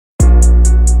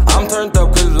turned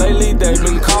up, cause lately they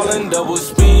been calling double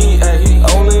speed, ayy.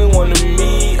 Only one of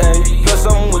me, ayy. Plus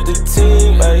I'm with the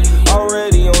team, ayy.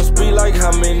 Already on speed, like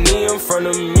how many in front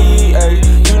of me,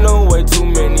 ayy. You know way too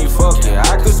many, fuck it,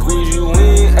 I could squeeze you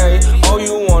in, ayy. Oh,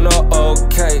 you wanna,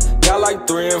 okay. Got like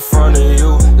 3 in front of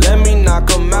you. Let me knock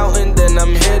them out and then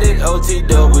I'm headed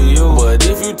OTW. But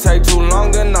if you take too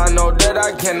long, then I know that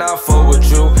I cannot fuck with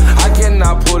you. I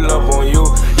cannot pull up on you.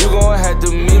 You gon' have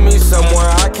to meet me somewhere.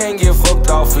 I can't get fucked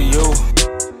off of you.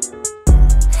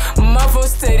 My phone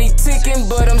steady ticking,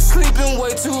 but I'm sleeping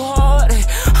way too hard.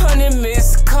 100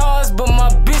 missed calls, but my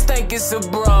bitch think it's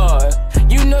abroad.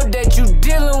 You know that you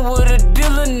dealing with a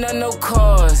dealer, not no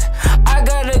cars. I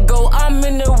gotta go, I'm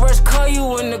in the rush, call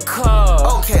you in the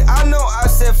car. Okay, I know I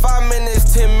said 5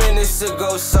 minutes, 10 minutes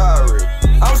ago, sorry.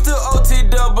 I'm still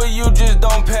OTW, just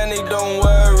don't panic, don't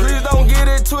worry. Please don't get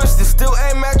it twisted, still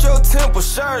aim at your temple,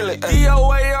 surely.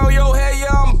 DOA on your head,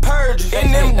 yeah, I'm purging.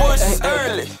 In them bushes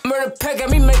early. Murder pack got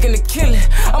me making a killing.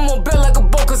 I'm on bail like a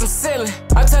boat cause I'm selling.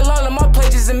 I tell all of my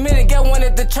plays a minute. Got one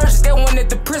at the churches, got one at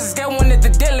the prisons, got one at the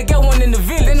deli, got one in the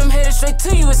village. Then I'm headed straight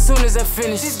to you as soon as I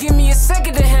finish. Just give me a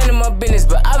second to handle my business,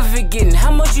 but I be forgetting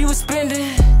how much you was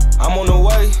spending. I'm on the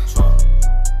way.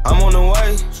 I'm on the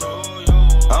way.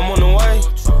 I'm on the way.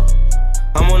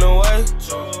 I'm on the way.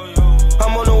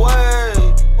 I'm on the way.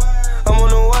 I'm on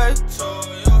the way.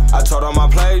 I told her my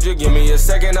players, just give me a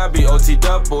second, I be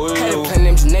OTW. Had a plan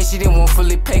named Janae, she didn't want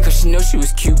fully pay cause she know she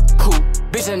was cute. Cool,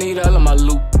 bitch, I need all of my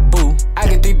loot. Boo, I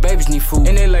got 3 babies, need food,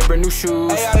 and they like brand new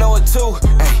shoes. Hey, I know it too.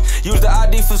 Ay, use the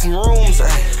ID for some rooms.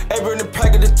 Hey, bring the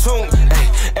pack of the tomb.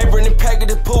 Hey, bring the pack of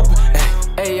the poop.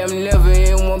 Hey, I'm never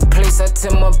in one place. I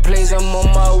tell my place I'm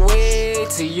on my way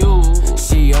to you.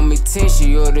 She on me 10,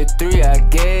 she ordered 3, I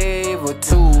gave her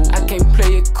 2. I can't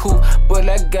play it cool, but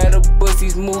I gotta bust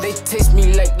these moves. They text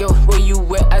me like, yo, where you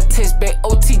at? I text back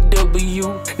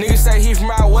OTW. Niggas say he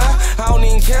from out where? I don't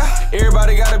even care.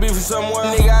 Everybody gotta be from somewhere.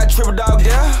 Nigga, I triple dog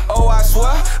there. Oh, I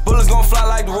swear. Bullets gon' fly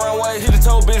like the runway. Hit the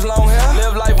toe, bitch, long hair.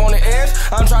 Live life on the edge.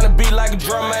 I'm tryna beat like a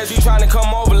drum man. She tryna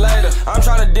come over later. I'm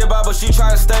tryna dip out, but she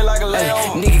tryna stay like a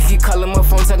layover. Nigga keep calling my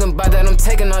phone, talking about that I'm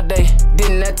taking all day.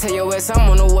 Didn't I tell your ass I'm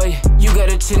on the way? You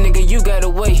gotta chill, nigga, you gotta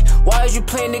wait. Why is you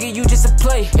playing, nigga, you just a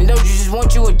play? And don't you just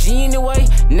want you a G anyway?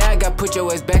 Now I gotta put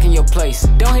your ass back in your place.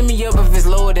 Don't hit me up if it's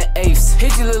lower than 8s.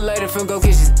 Hit you a little later, from go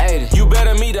kiss his 80. You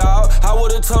better me, dog. I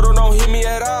would've told her don't hit me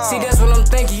at all. See, that's what I'm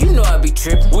thinking, you know I be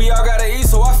tripping. We all gotta eat,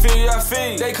 so I feel you, I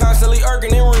feel you. They constantly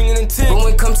irking and ringing and ticking. But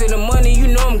when it comes to the money, you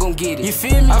know I'm gon' get it. You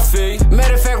feel me? I feel you.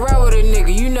 Matter of fact, ride with a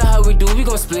nigga, you know how we do, we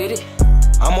gon' split it.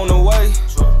 I'm on the way.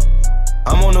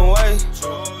 I'm on the way.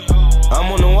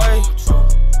 I'm on the way.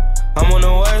 I'm on the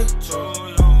way.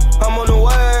 I'm on the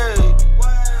way.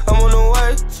 I'm on the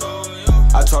way.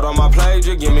 I told all my players,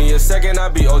 just give me a second, I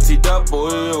be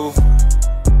OTW.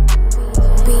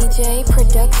 BJ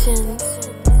Productions.